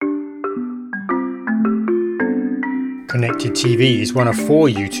Connected TV is one of 4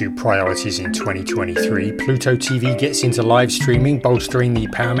 YouTube priorities in 2023. Pluto TV gets into live streaming, bolstering the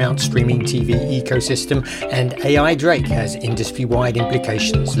Paramount streaming TV ecosystem, and AI Drake has industry-wide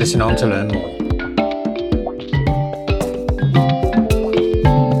implications. Listen on to learn more.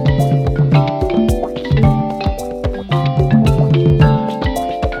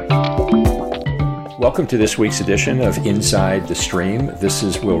 Welcome to this week's edition of Inside the Stream. This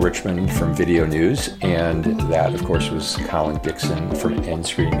is Will Richmond from Video News, and that, of course, was Colin Dixon from End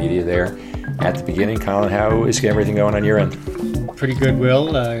Screen Media there. At the beginning, Colin, how is everything going on your end? Pretty good,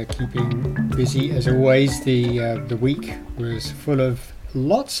 Will. Keeping busy as always. The week was full of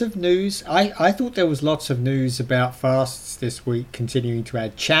lots of news. I thought there was lots of news about fasts this week, continuing to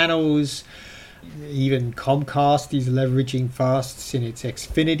add channels. Even Comcast is leveraging fasts in its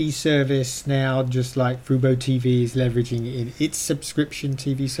Xfinity service now, just like Fubo TV is leveraging it in its subscription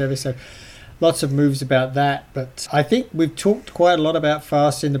TV service. So lots of moves about that. But I think we've talked quite a lot about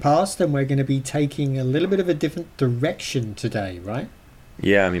fasts in the past, and we're going to be taking a little bit of a different direction today, right?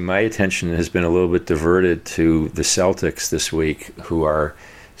 Yeah, I mean, my attention has been a little bit diverted to the Celtics this week, who are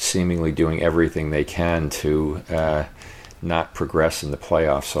seemingly doing everything they can to not progress in the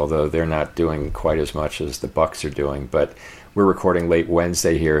playoffs, although they're not doing quite as much as the Bucks are doing. But we're recording late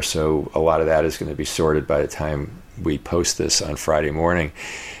Wednesday here, so a lot of that is going to be sorted by the time we post this on Friday morning.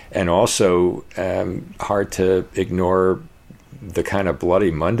 And also, hard to ignore the kind of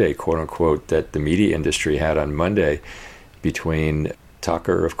bloody Monday, quote unquote, that the media industry had on Monday between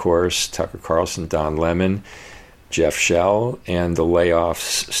Tucker, of course, Tucker Carlson, Don Lemon, Jeff Shell, and the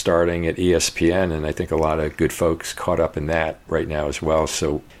layoffs starting at ESPN. And I think a lot of good folks caught up in that right now as well.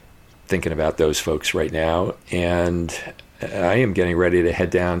 So thinking about those folks right now. And I am getting ready to head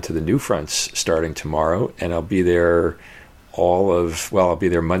down to the Newfronts starting tomorrow. And I'll be there I'll be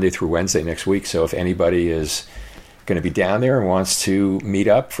there Monday through Wednesday next week. So if anybody is going to be down there and wants to meet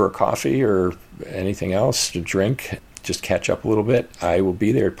up for a coffee or anything else to drink, just catch up a little bit, I will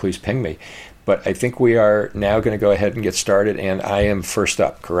be there. Please ping me. But I think we are now going to go ahead and get started, and I am first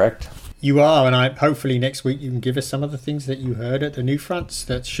up, correct? You are, and hopefully next week you can give us some of the things that you heard at the Newfronts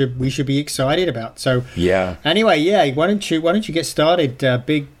that we should be excited about. So yeah. Anyway, why don't you get started? Not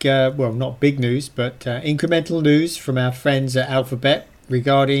big news, but incremental news from our friends at Alphabet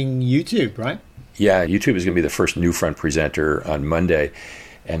regarding YouTube, right? Yeah, YouTube is going to be the first Newfront presenter on Monday,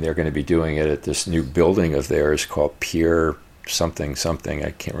 and they're going to be doing it at this new building of theirs called Pier something.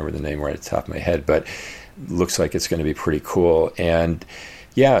 I can't remember the name right at the top of my head, but looks like it's going to be pretty cool. And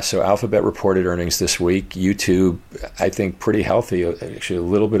yeah, so Alphabet reported earnings this week. YouTube, I think, pretty healthy, actually a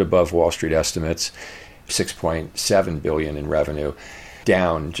little bit above Wall Street estimates, $6.7 billion in revenue,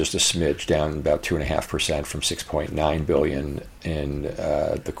 down just a smidge, down about 2.5% from $6.9 billion in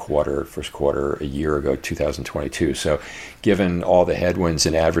the first quarter a year ago, 2022. So given all the headwinds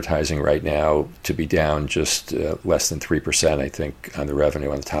in advertising right now, to be down just less than 3%, I think, on the revenue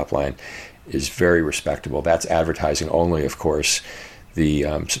on the top line is very respectable. That's advertising only, of course. The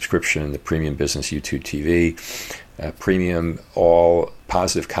subscription, the premium business, YouTube TV, premium, all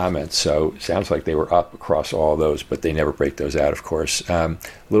positive comments. So sounds like they were up across all those, but they never break those out, of course. A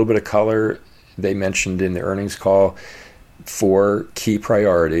little bit of color they mentioned in the earnings call. 4 key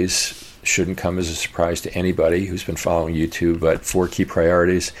priorities. Shouldn't come as a surprise to anybody who's been following YouTube, but 4 key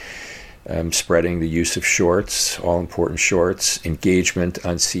priorities. Spreading the use of shorts, all important shorts, engagement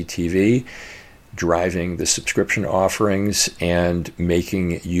on CTV, driving the subscription offerings, and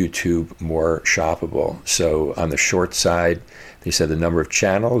making YouTube more shoppable. So on the short side, they said the number of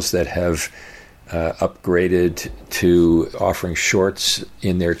channels that have upgraded to offering shorts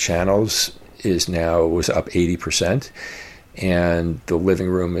in their channels was up 80%, and the living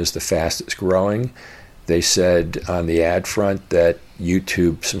room is the fastest growing. They said on the ad front that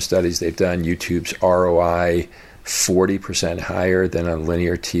YouTube, some studies they've done, YouTube's ROI 40% higher than on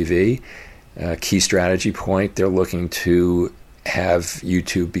linear TV. Key strategy point, they're looking to have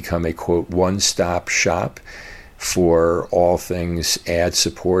YouTube become a, quote, one-stop shop for all things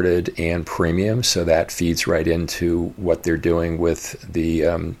ad-supported and premium. So that feeds right into what they're doing with the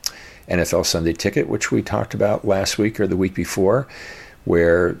NFL Sunday Ticket, which we talked about last week or the week before,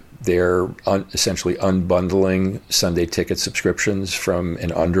 where they're essentially unbundling Sunday Ticket subscriptions from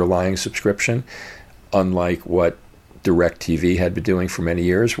an underlying subscription, unlike what DirecTV had been doing for many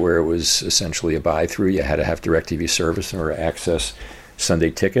years, where it was essentially a buy-through. You had to have DirecTV service in order to access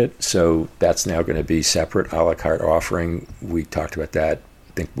Sunday Ticket. So that's now going to be separate, a la carte offering. We talked about that.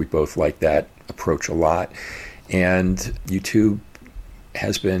 I think we both like that approach a lot. And YouTube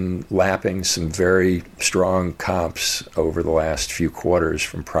has been lapping some very strong comps over the last few quarters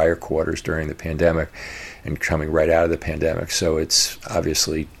from prior quarters during the pandemic and coming right out of the pandemic. So it's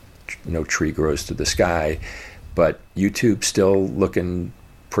obviously no tree grows to the sky, but YouTube's still looking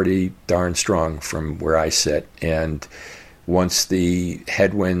pretty darn strong from where I sit. And once the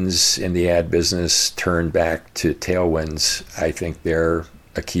headwinds in the ad business turn back to tailwinds, I think they're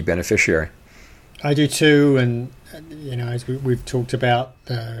a key beneficiary. I do too, and as we've talked about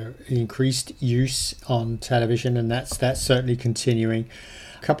increased use on television, and that's certainly continuing.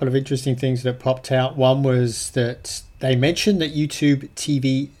 A couple of interesting things that popped out. One was that they mentioned that YouTube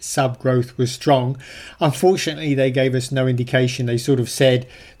TV sub growth was strong. Unfortunately, they gave us no indication. They sort of said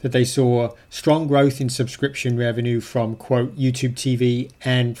that they saw strong growth in subscription revenue from, quote, YouTube TV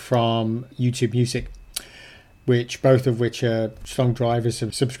and from YouTube Music, both of which are strong drivers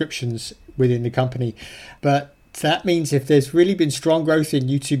of subscriptions within the company. But that means if there's really been strong growth in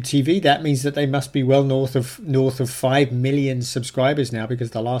YouTube TV, that means that they must be well north of 5 million subscribers now,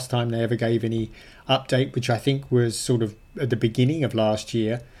 because the last time they ever gave any update, which I think was sort of at the beginning of last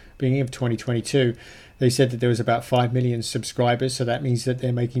year, beginning of 2022, they said that there was about 5 million subscribers. So that means that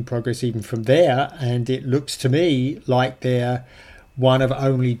they're making progress even from there. And it looks to me like they're one of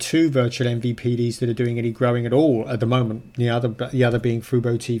only 2 virtual MVPDs that are doing any growing at all at the moment. The other being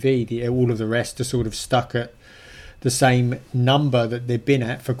Fubo TV. All of the rest are sort of stuck at the same number that they've been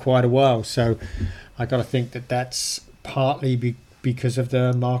at for quite a while. So I got to think that that's partly because of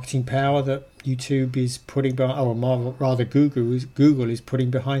the marketing power that YouTube is putting behind, or rather Google is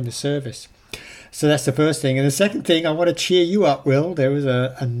putting behind the service. So that's the first thing. And the second thing, I want to cheer you up, Will. There was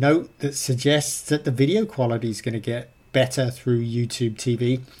a note that suggests that the video quality is going to get better through YouTube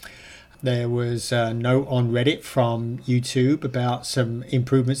TV. There was a note on Reddit from YouTube about some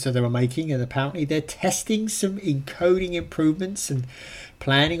improvements that they were making, and apparently they're testing some encoding improvements and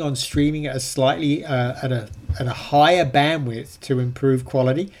planning on streaming at a slightly at a higher bandwidth to improve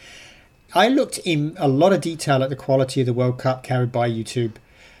quality. I looked in a lot of detail at the quality of the World Cup carried by YouTube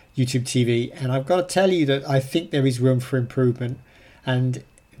TV, and I've got to tell you that I think there is room for improvement, and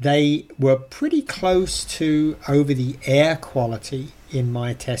they were pretty close to over-the-air quality in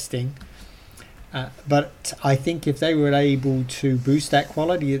my testing. But I think if they were able to boost that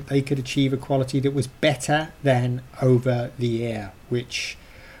quality, they could achieve a quality that was better than over the air, which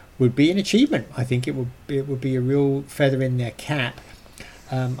would be an achievement. I think it would be a real feather in their cap.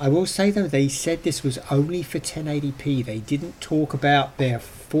 I will say, though, they said this was only for 1080p. They didn't talk about their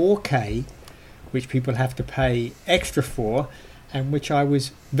 4K, which people have to pay extra for, and which I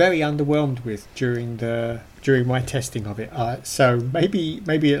was very underwhelmed with during my testing of it. So maybe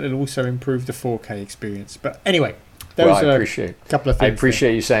it'll also improve the 4K experience. But anyway, those are a couple of things. I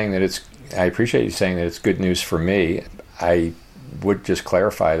appreciate you saying that it's good news for me. I would just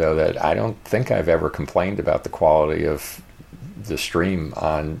clarify, though, that I don't think I've ever complained about the quality of the stream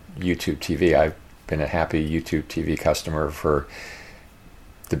on YouTube TV. I've been a happy YouTube TV customer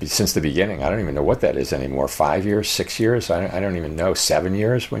since the beginning. I don't even know what that is anymore. 5 years, 6 years? I don't even know. 7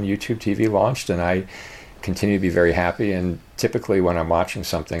 years when YouTube TV launched, and I continue to be very happy. And typically when I'm watching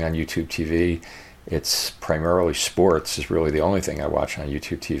something on YouTube TV, it's primarily sports is really the only thing I watch on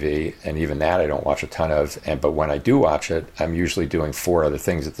YouTube TV, and even that I don't watch a ton of. But when I do watch it, I'm usually doing 4 other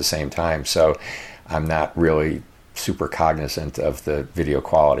things at the same time, so I'm not really super cognizant of the video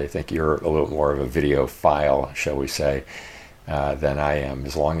quality. I think you're a little more of a video file, shall we say, than I am.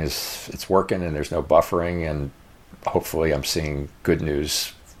 As long as it's working and there's no buffering, and hopefully I'm seeing good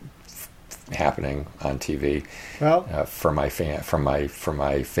news happening on TV for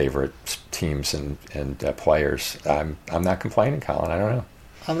my favorite teams and players. I'm not complaining, Colin. I don't know.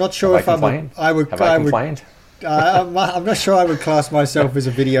 I'm not sure if I would complained. I'm not sure I would class myself as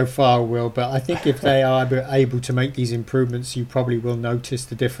a videophile, Will, but I think if they are able to make these improvements, you probably will notice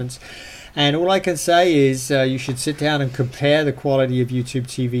the difference. And all I can say is you should sit down and compare the quality of YouTube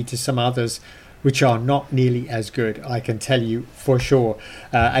TV to some others, which are not nearly as good, I can tell you for sure.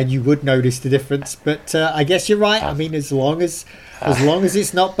 And you would notice the difference. But I guess you're right. I mean, as long as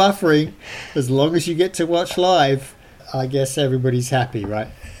it's not buffering, as long as you get to watch live, I guess everybody's happy, right?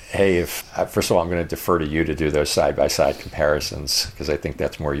 Hey, first of all, I'm going to defer to you to do those side-by-side comparisons, because I think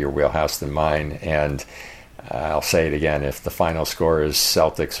that's more your wheelhouse than mine. And I'll say it again, if the final score is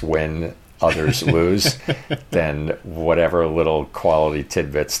Celtics win, others lose, then whatever little quality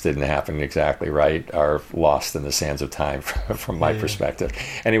tidbits didn't happen exactly right are lost in the sands of time from my perspective.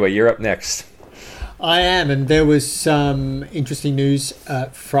 Anyway, you're up next. I am, and there was some interesting news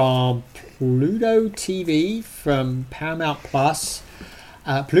from Pluto TV, from Paramount Plus.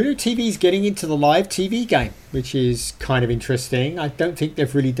 Pluto TV is getting into the live TV game, which is kind of interesting. I don't think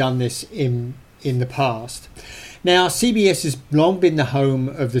they've really done this in the past. Now, CBS has long been the home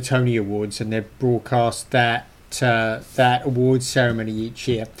of the Tony Awards, and they've broadcast that awards ceremony each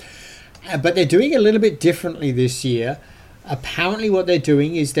year. But they're doing it a little bit differently this year. Apparently what they're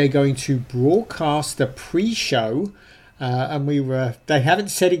doing is they're going to broadcast the pre-show, and they haven't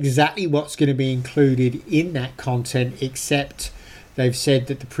said exactly what's going to be included in that content, except they've said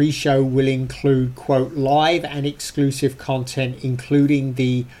that the pre-show will include, quote, live and exclusive content, including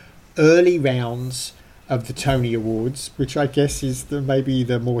the early rounds of the Tony Awards, which I guess is maybe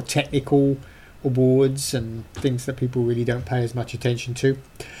the more technical awards and things that people really don't pay as much attention to.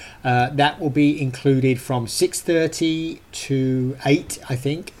 That will be included from 6:30 to 8, I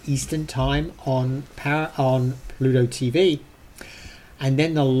think, Eastern Time on Pluto TV. And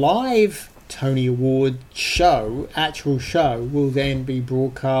then the live Tony Award actual show, will then be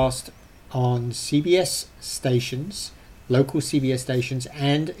broadcast on CBS stations, local CBS stations,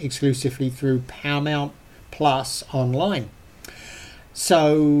 and exclusively through Paramount Plus online.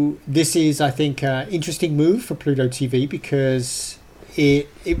 So this is, I think, an interesting move for Pluto TV, because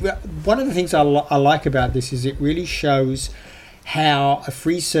one of the things I like about this is it really shows how a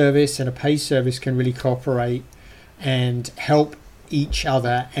free service and a pay service can really cooperate and help each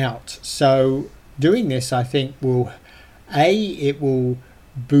other out. So doing this, I think, it will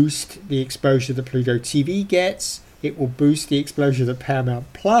boost the exposure that Pluto TV gets. It will boost the exposure that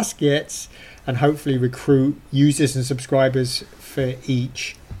Paramount Plus gets, and hopefully recruit users and subscribers for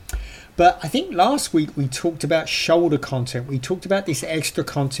each. But I think last week we talked about shoulder content. We talked about this extra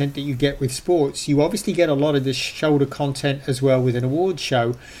content that you get with sports. You obviously get a lot of this shoulder content as well with an award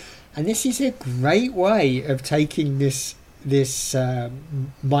show. And this is a great way of taking this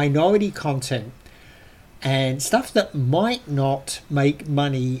minority content and stuff that might not make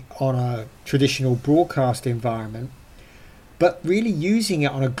money on a traditional broadcast environment, but really using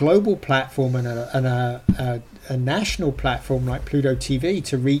it on a global platform and a national platform like Pluto TV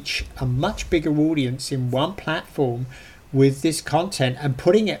to reach a much bigger audience in one platform with this content, and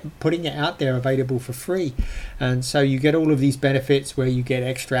putting it out there available for free. And so you get all of these benefits where you get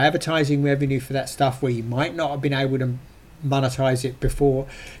extra advertising revenue for that stuff where you might not have been able to monetize it before.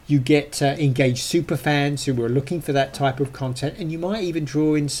 You get engaged super fans who are looking for that type of content, and you might even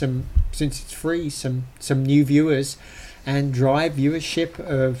draw in some, since it's free, some new viewers, and drive viewership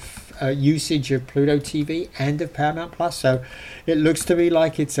of usage of Pluto TV and of Paramount Plus. So it looks to me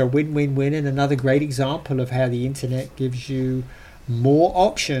like it's a win-win-win, and another great example of how the internet gives you more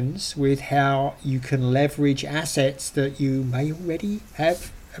options with how you can leverage assets that you may already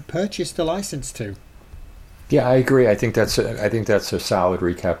have purchased a license to. Yeah, I agree. I think that's a solid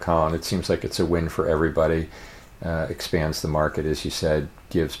recap, Colin. It seems like it's a win for everybody. Expands the market, as you said,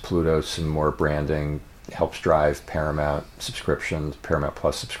 gives Pluto some more branding, helps drive Paramount subscriptions, Paramount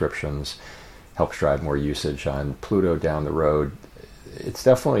Plus subscriptions, helps drive more usage on Pluto down the road. It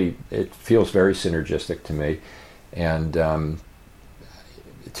feels very synergistic to me. And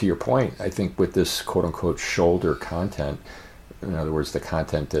to your point, I think with this quote-unquote shoulder content, in other words, the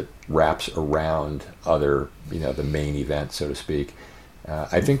content that wraps around other, the main event, so to speak,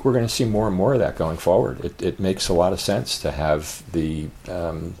 I think we're going to see more and more of that going forward. It makes a lot of sense to have the,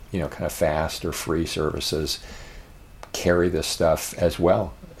 kind of fast or free services carry this stuff as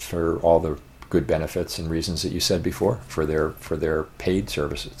well, for all the good benefits and reasons that you said before, for their paid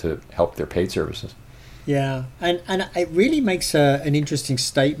services, to help their paid services. Yeah, and it really makes an interesting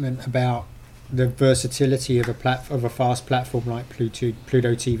statement about the versatility of a fast platform like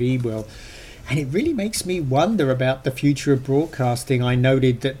Pluto TV will. And it really makes me wonder about the future of broadcasting. I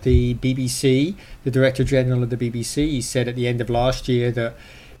noted that the BBC, the Director General of the BBC, said at the end of last year that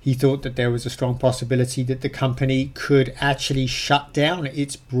he thought that there was a strong possibility that the company could actually shut down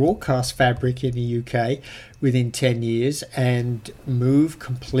its broadcast fabric in the UK within 10 years and move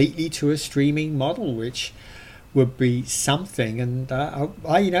completely to a streaming model, which would be something. And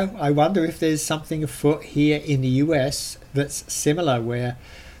I wonder if there's something afoot here in the US that's similar, where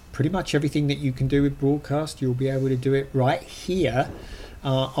pretty much everything that you can do with broadcast, you'll be able to do it right here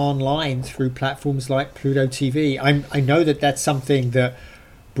online through platforms like Pluto TV. I know that that's something that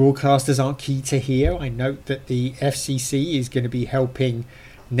broadcasters aren't key to here. I note that the FCC is going to be helping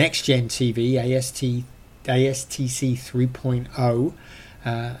Next Gen TV, ASTC 3.0,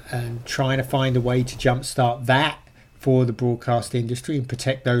 and trying to find a way to jumpstart that for the broadcast industry and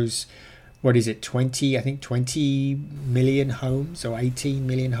protect those, 20 million homes or 18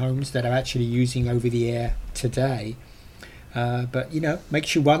 million homes that are actually using over the air today. But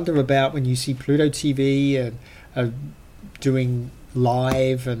makes you wonder about when you see Pluto TV doing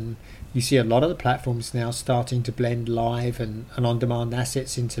live, and you see a lot of the platforms now starting to blend live and on-demand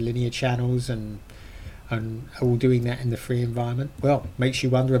assets into linear channels and all doing that in the free environment. Well, makes you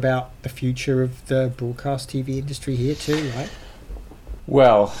wonder about the future of the broadcast TV industry here too, right?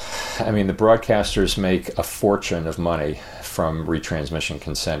 Well, I mean, the broadcasters make a fortune of money from retransmission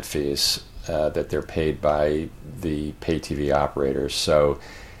consent fees that they're paid by the pay TV operators. So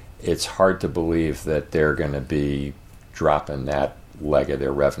it's hard to believe that they're going to be dropping that leg of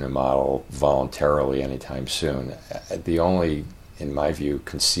their revenue model voluntarily anytime soon. The only, in my view,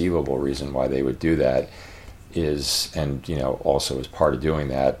 conceivable reason why they would do that is, and also as part of doing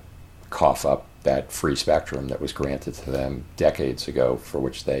that, cough up that free spectrum that was granted to them decades ago, for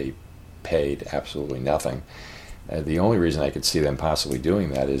which they paid absolutely nothing. The only reason I could see them possibly doing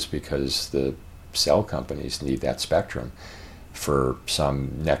that is because the cell companies need that spectrum for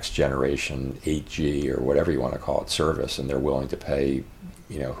some next generation 8G or whatever you want to call it service, and they're willing to pay,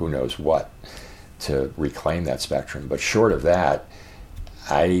 who knows what to reclaim that spectrum. But short of that,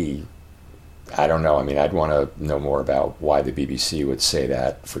 I don't know. I mean, I'd want to know more about why the BBC would say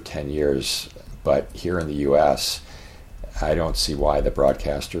that for 10 years. But here in the U.S., I don't see why the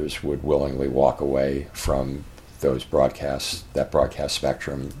broadcasters would willingly walk away from that broadcast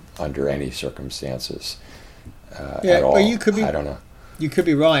spectrum under any circumstances at all. Well, you could be, I don't know. You could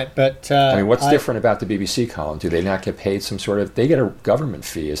be right, but I mean, what's different about the BBC, Colin? Do they not get paid some sort of? They get a government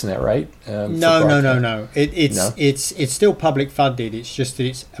fee, isn't that right? No. It's still public funded. It's just that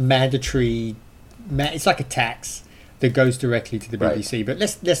it's a mandatory. It's like a tax that goes directly to the BBC. Right. But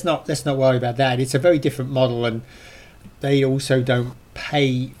let's not worry about that. It's a very different model, and they also don't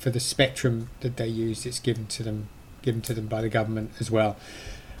pay for the spectrum that they use. It's given to them by the government as well.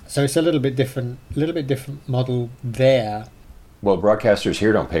 So it's a little bit different model there. Well, broadcasters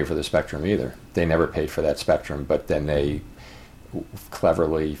here don't pay for the spectrum either. They never paid for that spectrum, but then they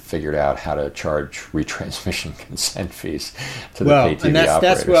cleverly figured out how to charge retransmission consent fees to the pay TV operators.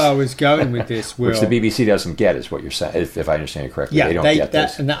 That's where I was going with this, Will. Which the BBC doesn't get, is what you're saying, if I understand you correctly. They don't get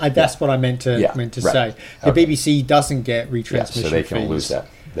this. And that's what I meant to say. The BBC doesn't get retransmission fees. So they can lose that.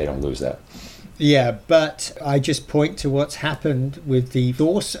 They don't lose that. Yeah, but I just point to what's happened with the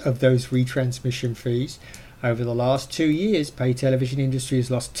source of those retransmission fees. Over the last 2 years, pay television industry has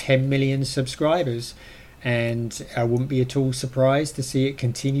lost 10 million subscribers, and I wouldn't be at all surprised to see it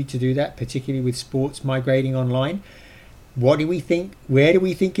continue to do that, particularly with sports migrating online. What do we think? Where do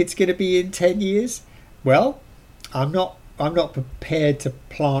we think it's going to be in 10 years? Well, I'm not prepared to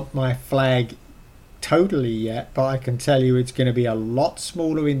plant my flag totally yet, but I can tell you it's going to be a lot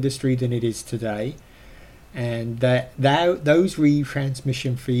smaller industry than it is today. And those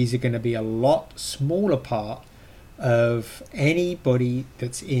retransmission fees are going to be a lot smaller part of anybody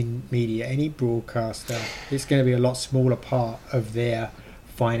that's in media, any broadcaster. It's going to be a lot smaller part of their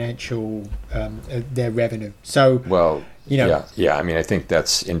financial, their revenue. So, well, yeah. I mean, I think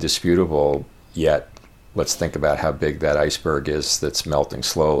that's indisputable. Yet, let's think about how big that iceberg is that's melting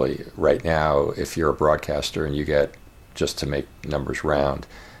slowly. Right now, if you're a broadcaster and you get, just to make numbers round,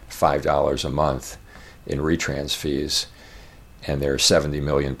 $5 a month in retrans fees, and there are 70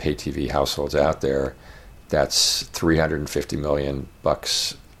 million pay TV households out there, that's $350 million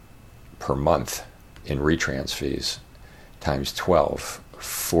per month in retrans fees times 12,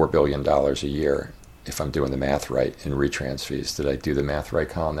 $4 billion a year, if I'm doing the math right, in retrans fees. Did I do the math right,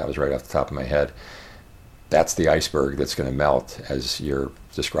 Colin? That was right off the top of my head. That's the iceberg that's going to melt, as you're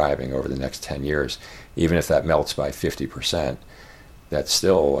describing, over the next 10 years. Even if that melts by 50%, that's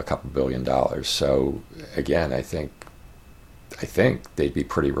still a couple $2 billion. So again, I think they'd be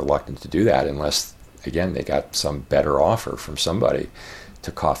pretty reluctant to do that unless, again, they got some better offer from somebody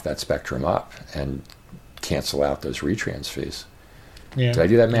to cough that spectrum up and cancel out those retrans fees. Yeah. Did I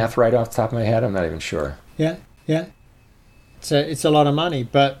do that math right off the top of my head? I'm not even sure. Yeah. It's a lot of money,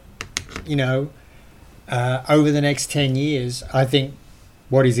 but over the next 10 years, I think,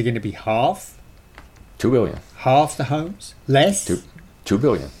 what is it going to be? Half? $2 billion. Half the homes? Less? $2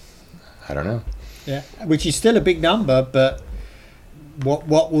 billion. I don't know. Yeah, which is still a big number, but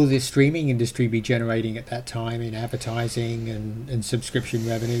what will the streaming industry be generating at that time in advertising and subscription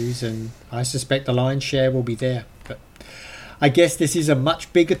revenues? And I suspect the lion's share will be there. But I guess this is a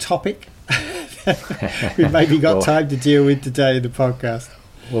much bigger topic we've maybe got time to deal with today in the podcast.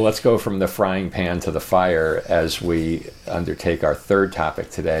 Well, let's go from the frying pan to the fire as we undertake our third topic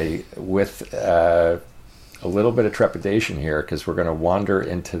today with a little bit of trepidation here, because we're going to wander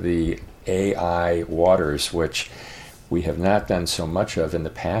into the AI waters, which we have not done so much of in the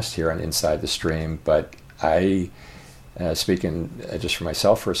past here on Inside the Stream, but I speaking just for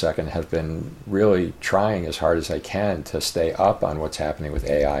myself for a second, have been really trying as hard as I can to stay up on what's happening with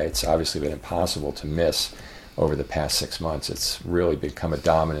AI. It's obviously been impossible to miss over the past 6 months. It's really become a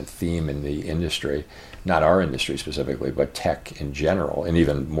dominant theme in the industry, not our industry specifically, but tech in general, and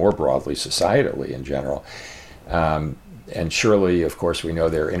even more broadly, societally in general. And surely, of course, we know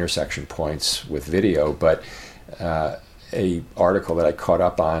there are intersection points with video, but a article that I caught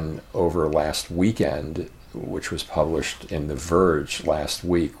up on over last weekend, which was published in The Verge last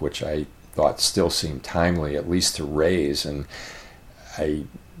week, which I thought still seemed timely, at least to raise, and I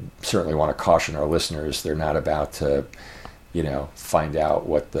certainly want to caution our listeners, they're not about to, find out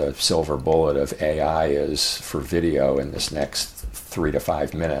what the silver bullet of AI is for video in this next 3 to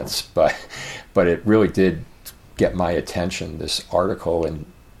 5 minutes, but it really did get my attention, this article in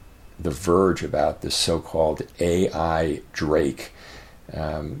The Verge about this so-called AI Drake.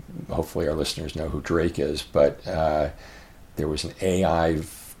 Hopefully our listeners know who Drake is, but there was an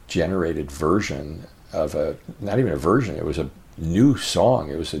AI-generated version of not even a version, it was a new song,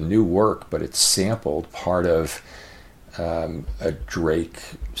 it was a new work, but it sampled part of a Drake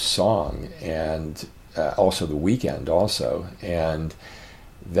song, and also The Weeknd also, and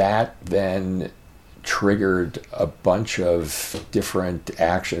that then triggered a bunch of different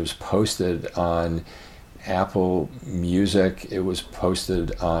actions. Posted on Apple Music, it was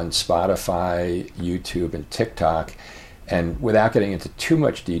posted on Spotify, YouTube, and TikTok. And without getting into too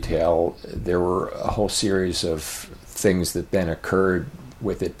much detail, there were a whole series of things that then occurred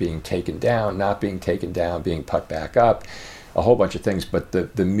with it being taken down, not being taken down, being put back up, a whole bunch of things. But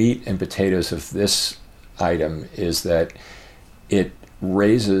the meat and potatoes of this item is that it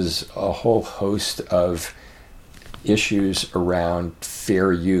raises a whole host of issues around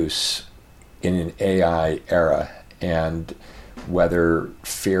fair use in an AI era, and whether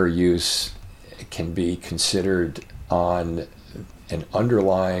fair use can be considered on an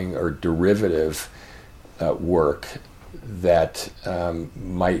underlying or derivative work that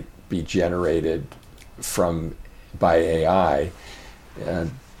might be generated by AI,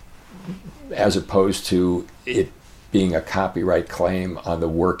 as opposed to it being a copyright claim on the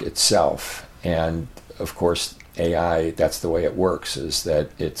work itself. And of course, AI, that's the way it works, is that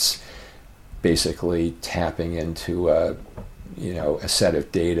it's basically tapping into a set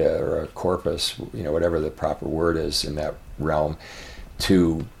of data or a corpus, whatever the proper word is in that realm,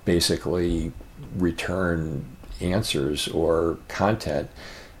 to basically return answers or content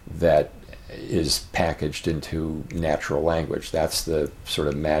that is packaged into natural language. That's the sort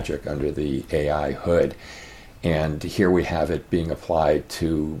of magic under the AI hood. And here we have it being applied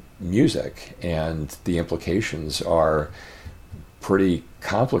to music, and the implications are pretty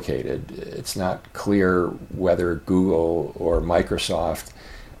complicated. It's not clear whether Google or Microsoft,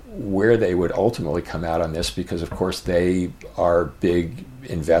 where they would ultimately come out on this, because of course they are big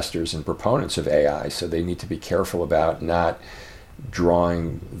investors and proponents of AI, so they need to be careful about not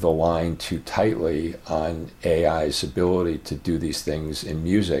drawing the line too tightly on AI's ability to do these things in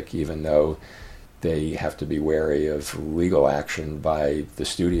music, even though they have to be wary of legal action by the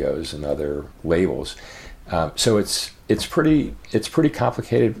studios and other labels. So it's pretty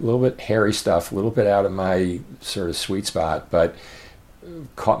complicated, a little bit hairy stuff, a little bit out of my sort of sweet spot, but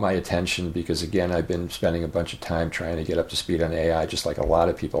caught my attention because, again, I've been spending a bunch of time trying to get up to speed on AI, just like a lot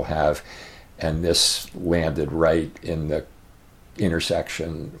of people have, and this landed right in the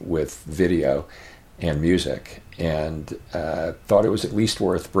intersection with video and music, and thought it was at least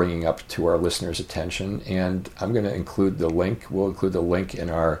worth bringing up to our listeners' attention. And I'm going to include the link. We'll include the link in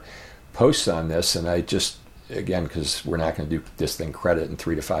our posts on this, and I just, again, because we're not going to do this thing credit in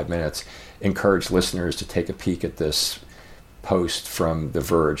 3 to 5 minutes, encourage listeners to take a peek at this post from The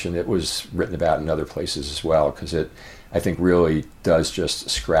Verge, and it was written about in other places as well, because it, I think, really does just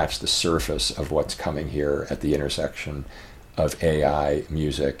scratch the surface of what's coming here at the intersection of AI,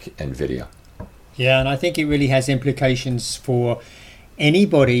 music, and video. Yeah, and I think it really has implications for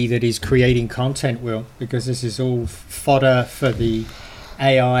anybody that is creating content, Will, because this is all fodder for the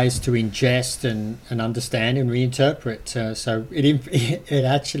AIs to ingest and understand and reinterpret. So it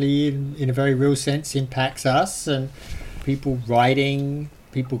actually, in a very real sense, impacts us and people writing,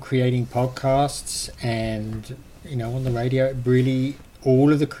 people creating podcasts, and on the radio. Really,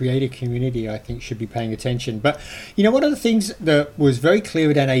 all of the creator community, I think, should be paying attention. But one of the things that was very clear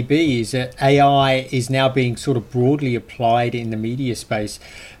at NAB is that AI is now being sort of broadly applied in the media space.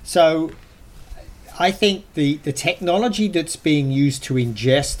 So I think the technology that's being used to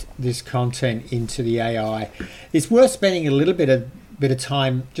ingest this content into the AI is worth spending a little bit of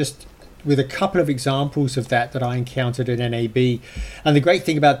time just with a couple of examples of that I encountered at NAB. And the great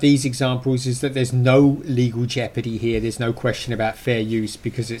thing about these examples is that there's no legal jeopardy here. There's no question about fair use,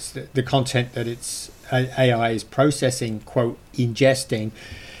 because it's the content that it's AI is processing, quote, ingesting,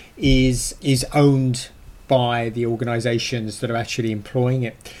 is owned by the organizations that are actually employing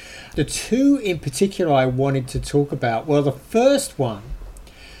it. The two in particular I wanted to talk about, well, the first one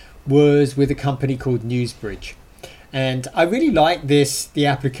was with a company called Newsbridge. And I really like the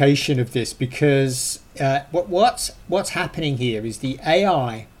application of this, because what's happening here is the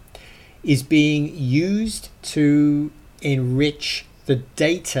AI is being used to enrich the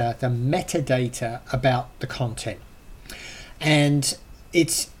data, the metadata about the content. And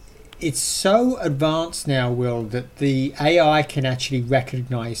it's so advanced now, Will, that the AI can actually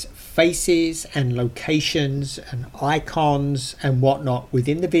recognize faces and locations and icons and whatnot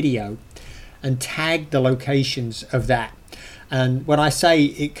within the video and tag the locations of that. And when I say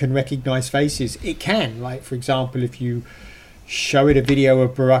it can recognize faces, it can. Like, for example, if you show it a video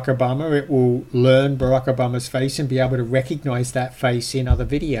of Barack Obama, it will learn Barack Obama's face and be able to recognize that face in other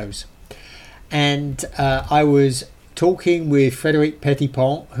videos. And I was talking with Frédéric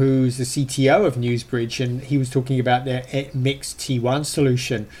Petitpont, who's the CTO of Newsbridge, and he was talking about their Mix T1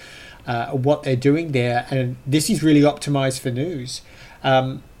 solution, what they're doing there. And this is really optimized for news.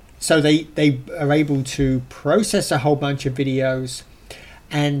 So they are able to process a whole bunch of videos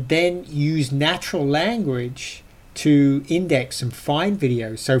and then use natural language to index and find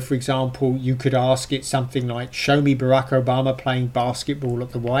videos. So, for example, you could ask it something like, show me Barack Obama playing basketball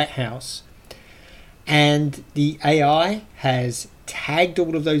at the White House. And the AI has tagged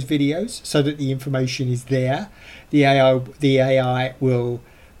all of those videos so that the information is there. The AI will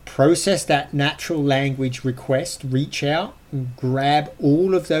process that natural language request, reach out and grab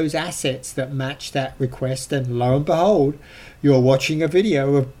all of those assets that match that request, and lo and behold, you're watching a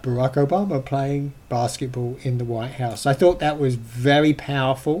video of Barack Obama playing basketball in the White House. I thought that was very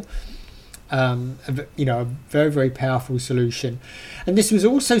powerful, a very, very powerful solution. And this was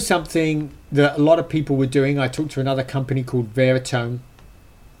also something that a lot of people were doing. I talked to another company called Veritone,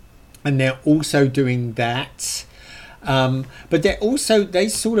 and they're also doing that. But they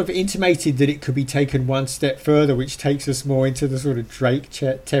sort of intimated that it could be taken one step further, which takes us more into the sort of Drake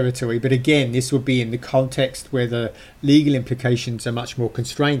territory. But again, this would be in the context where the legal implications are much more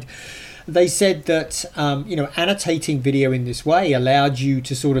constrained. They said that annotating video in this way allowed you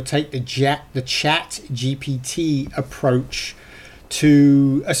to sort of take the chat GPT approach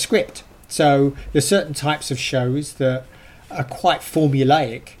to a script. So there's certain types of shows that are quite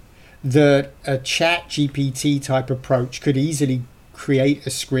formulaic, that a chat GPT type approach could easily create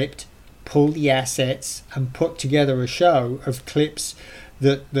a script, pull the assets and put together a show of clips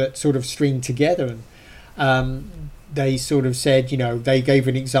that sort of string together. And they sort of said, they gave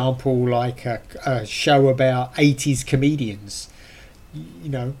an example like a show about 80s comedians.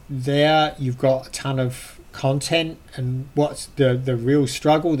 There you've got a ton of content, and what's the real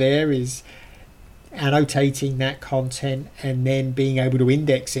struggle there is annotating that content and then being able to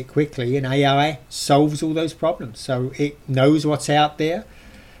index it quickly, and AI solves all those problems. So it knows what's out there.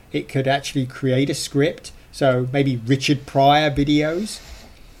 It could actually create a script. So maybe Richard Pryor videos,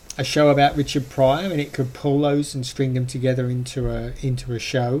 a show about Richard Pryor, and it could pull those and string them together into a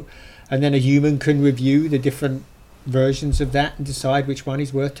show, and then a human can review the different versions of that and decide which one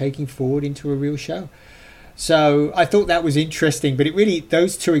is worth taking forward into a real show. So I thought that was interesting, but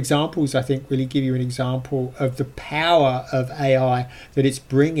those two examples, I think, really give you an example of the power of AI that it's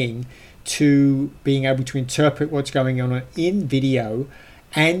bringing to being able to interpret what's going on in video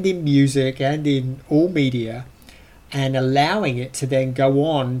and in music and in all media, and allowing it to then go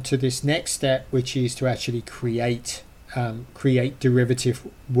on to this next step, which is to actually create derivative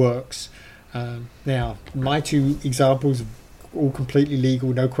works. Now, my two examples, all completely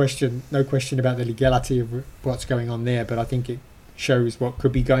legal, no question about the legality of what's going on there, but I think it shows what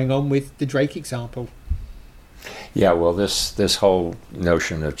could be going on with the Drake example. Yeah, well, this whole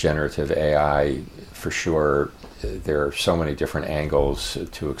notion of generative AI, for sure, there are so many different angles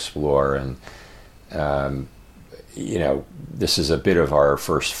to explore, and this is a bit of our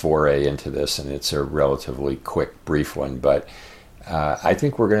first foray into this, and it's a relatively quick, brief one, but I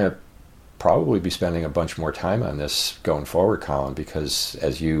think we're going to probably be spending a bunch more time on this going forward, Colin, because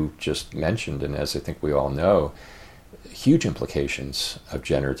as you just mentioned, and as I think we all know, huge implications of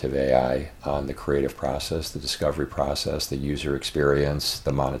generative AI on the creative process, the discovery process, the user experience,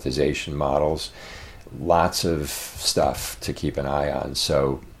 the monetization models, lots of stuff to keep an eye on.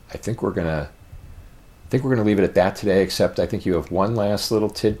 So I think we're going to think we're going to leave it at that today, except I think you have one last little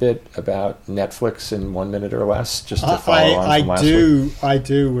tidbit about Netflix in 1 minute or less, just to follow on from last week. I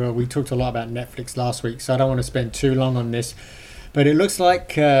do. Well, we talked a lot about Netflix last week, so I don't want to spend too long on this. But it looks like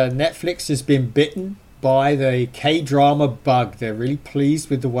Netflix has been bitten by the K-drama bug. They're really pleased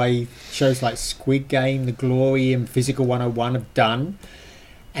with the way shows like Squid Game, The Glory, and Physical 101 have done.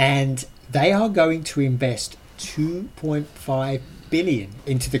 And they are going to invest $2.5 billion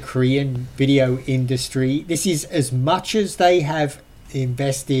into the Korean video industry. This is as much as they have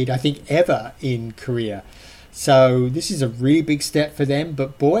invested, I think, ever in Korea. So this is a really big step for them.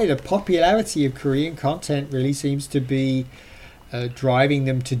 But boy, the popularity of Korean content really seems to be driving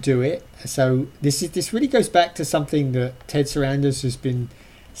them to do it. So this really goes back to something that Ted Sarandos has been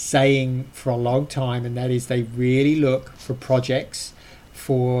saying for a long time, and that is they really look for projects,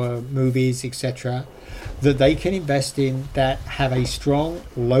 for movies, etc., that they can invest in that have a strong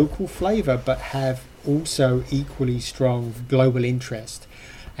local flavor but have also equally strong global interest.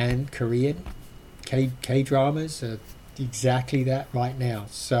 And Korean K-dramas are exactly that right now.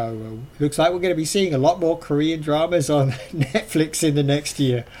 So looks like we're going to be seeing a lot more Korean dramas on Netflix in the next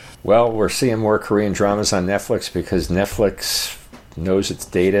year. Well, we're seeing more Korean dramas on Netflix because Netflix knows its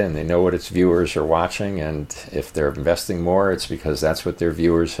data and they know what its viewers are watching, and if they're investing more, it's because that's what their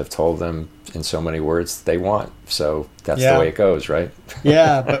viewers have told them in so many words they want. So that's the way it goes, right?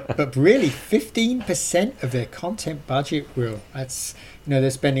 Yeah, but really 15% of their content budget, that's,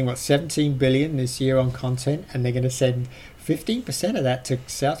 they're spending $17 billion this year on content, and they're going to send 15% of that to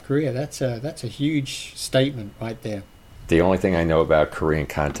South Korea. That's a huge statement right there. The only thing I know about Korean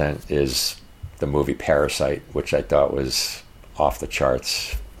content is the movie Parasite, which I thought was off the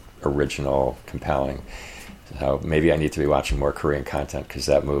charts, original, compelling. So maybe I need to be watching more Korean content because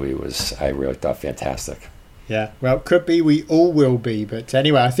that movie I really thought fantastic. Yeah, well, could be, we all will be. But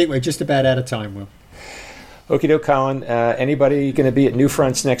anyway, I think we're just about out of time, Will. Okie doke, Colin. Anybody going to be at New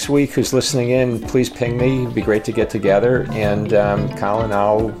Fronts next week who's listening in, please ping me. It'd be great to get together. And Colin,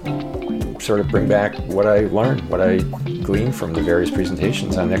 I'll sort of bring back what I learned, what I gleaned from the various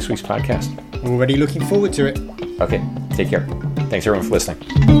presentations on next week's podcast. Already looking forward to it. Okay, take care. Thanks everyone for listening.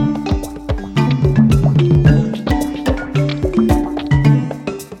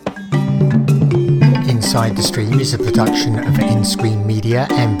 Inside the Stream is a production of In-Screen Media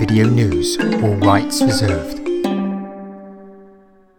and Video News. All rights reserved.